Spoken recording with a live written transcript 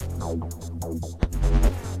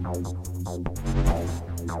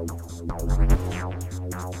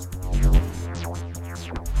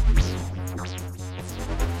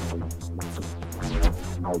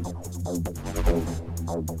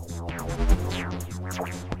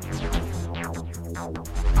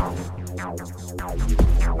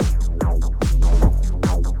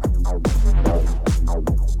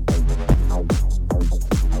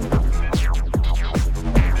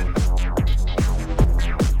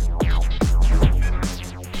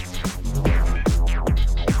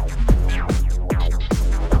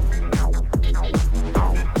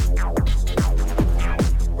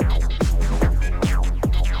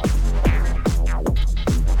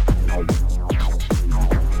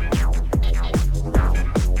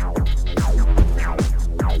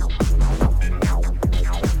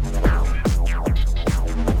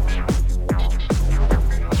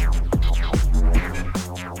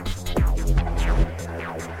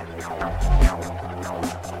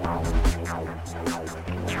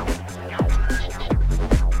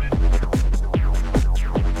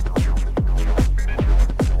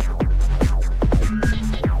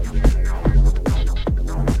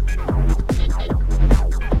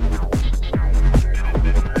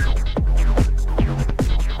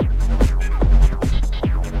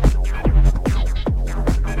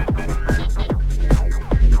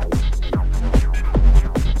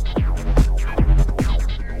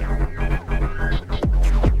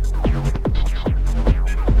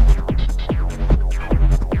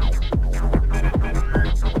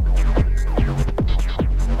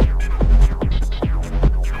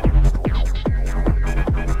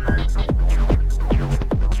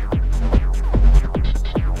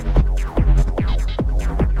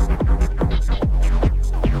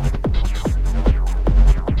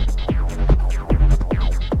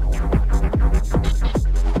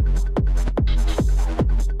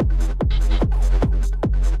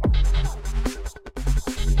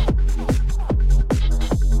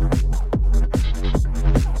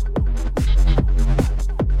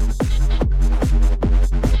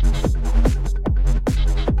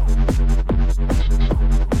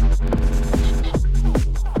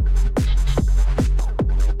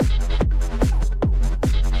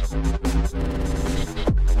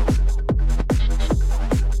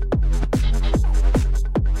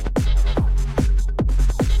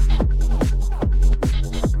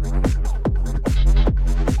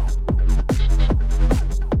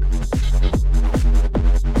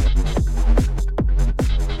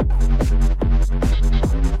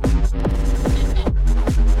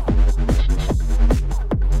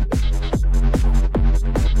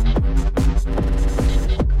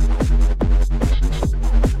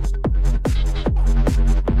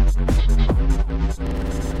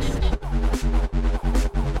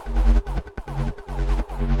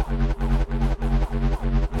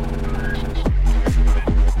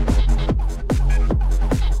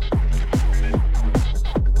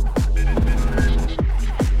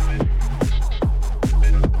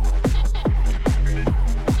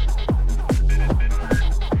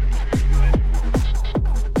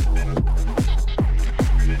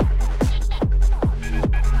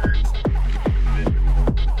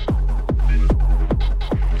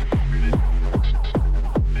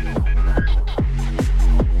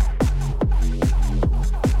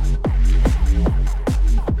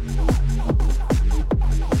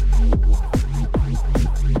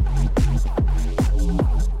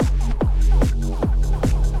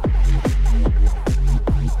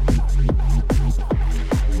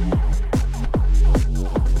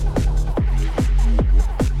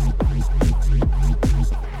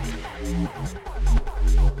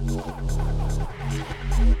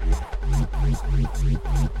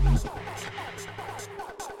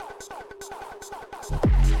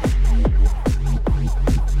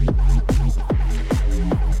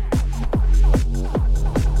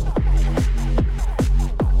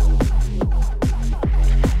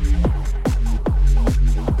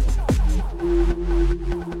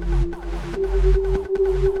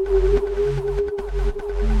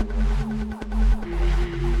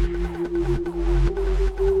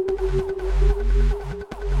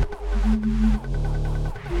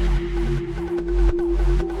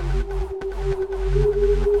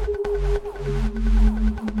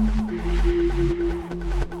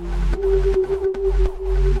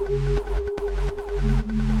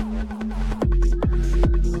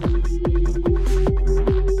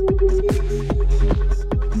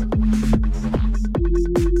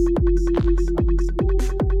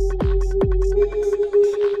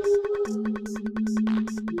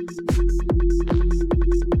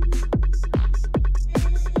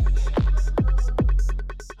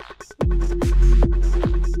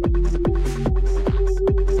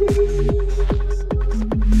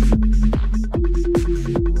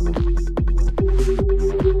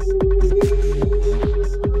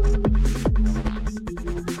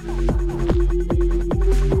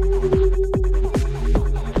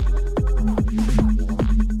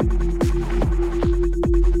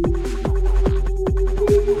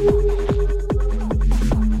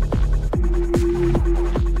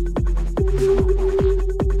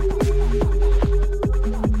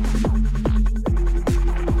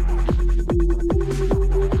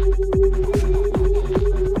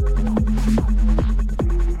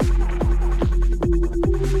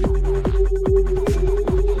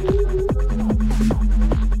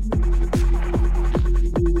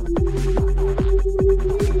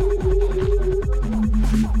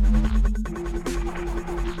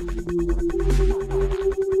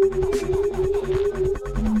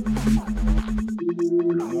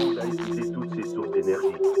monde a épuisé toutes ses sources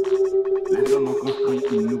d'énergie. Les hommes ont construit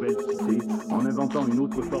une nouvelle cité en inventant une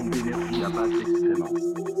autre forme d'énergie à base d'excréments.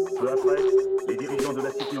 Peu après, les dirigeants de la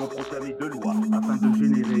cité ont proclamé 2 lois afin de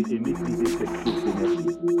générer et maîtriser cette source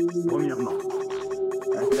d'énergie. Premièrement,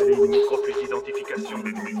 installer une micropuce d'identification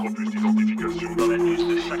dans l'anus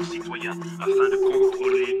de chaque citoyen afin de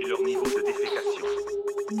contrôler leur niveau de défécation.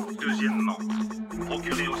 Deuxièmement,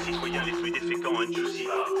 procurer aux citoyens les plus déféquents un Juicy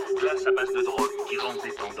Bar, glace à base de drogue qui rend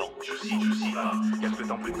dépendant. Juicy Bar. Quelque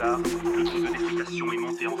temps plus tard, le taux de défécation est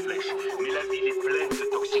monté en flèche, mais la ville est pleine de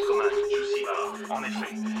toxicomanes. Juicy Bar. En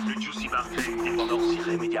effet, le Juicy Bar crée une dépendance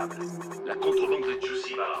irrémédiable. La contrebande de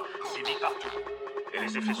Juicy Bar sévit partout. Et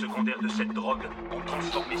les effets secondaires de cette drogue ont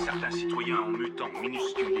transformé certains citoyens en mutants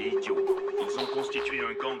minuscules et idiots. Ils ont constitué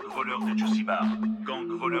un gang voleur de Juicy Bar. Gang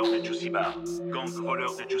voleur de Juicy Bar. Gang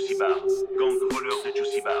voleur de Juicy Bar. Gang voleur de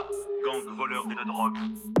Juicy Bar. Gang voleur de drogue.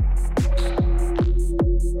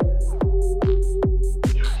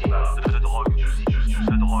 Juicy Bar de drogue. Juicy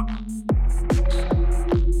de drogue.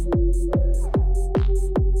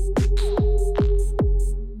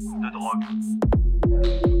 De drogue.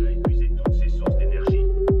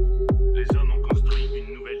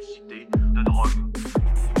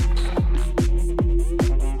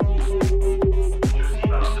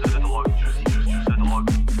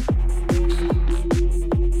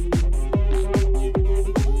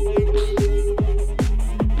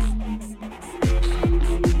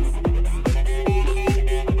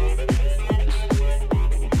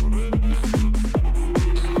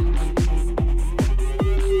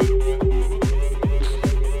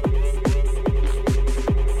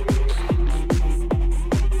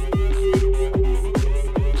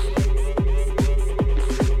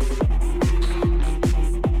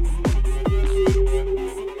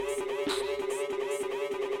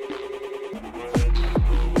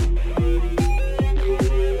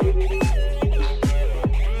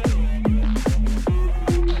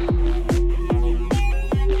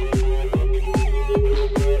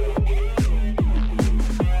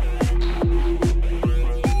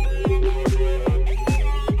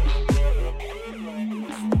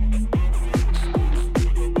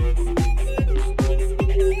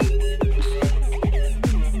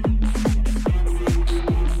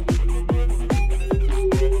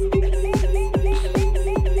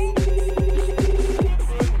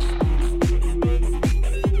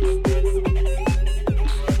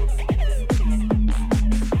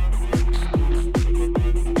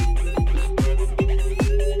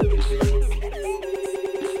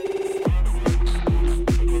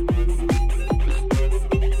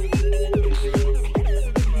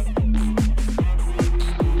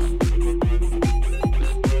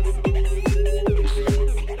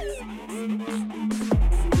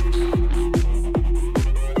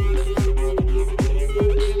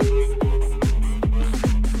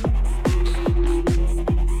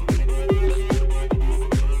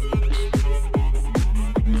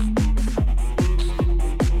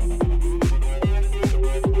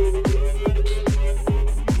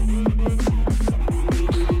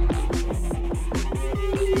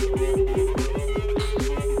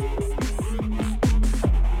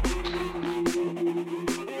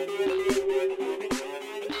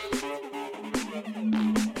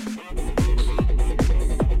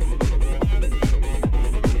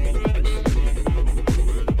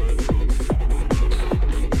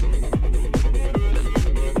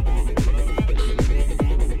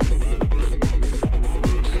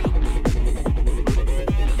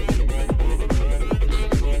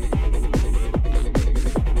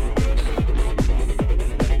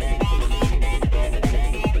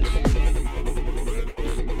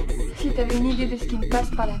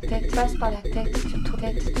 Passe par la tête, tu te trouves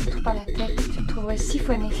par la tête, tu te trouverais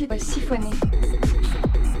siphonné. Si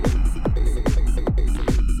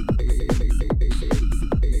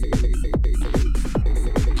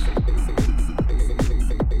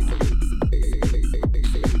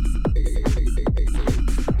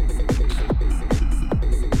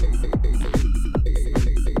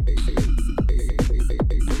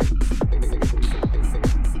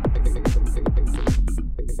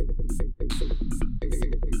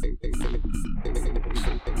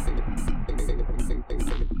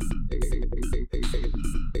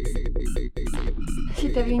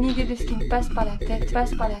t'avais une idée de ce qui me passe par la tête,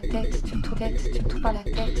 tu te trouves par la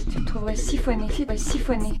tête, tu te trouverais siphonné.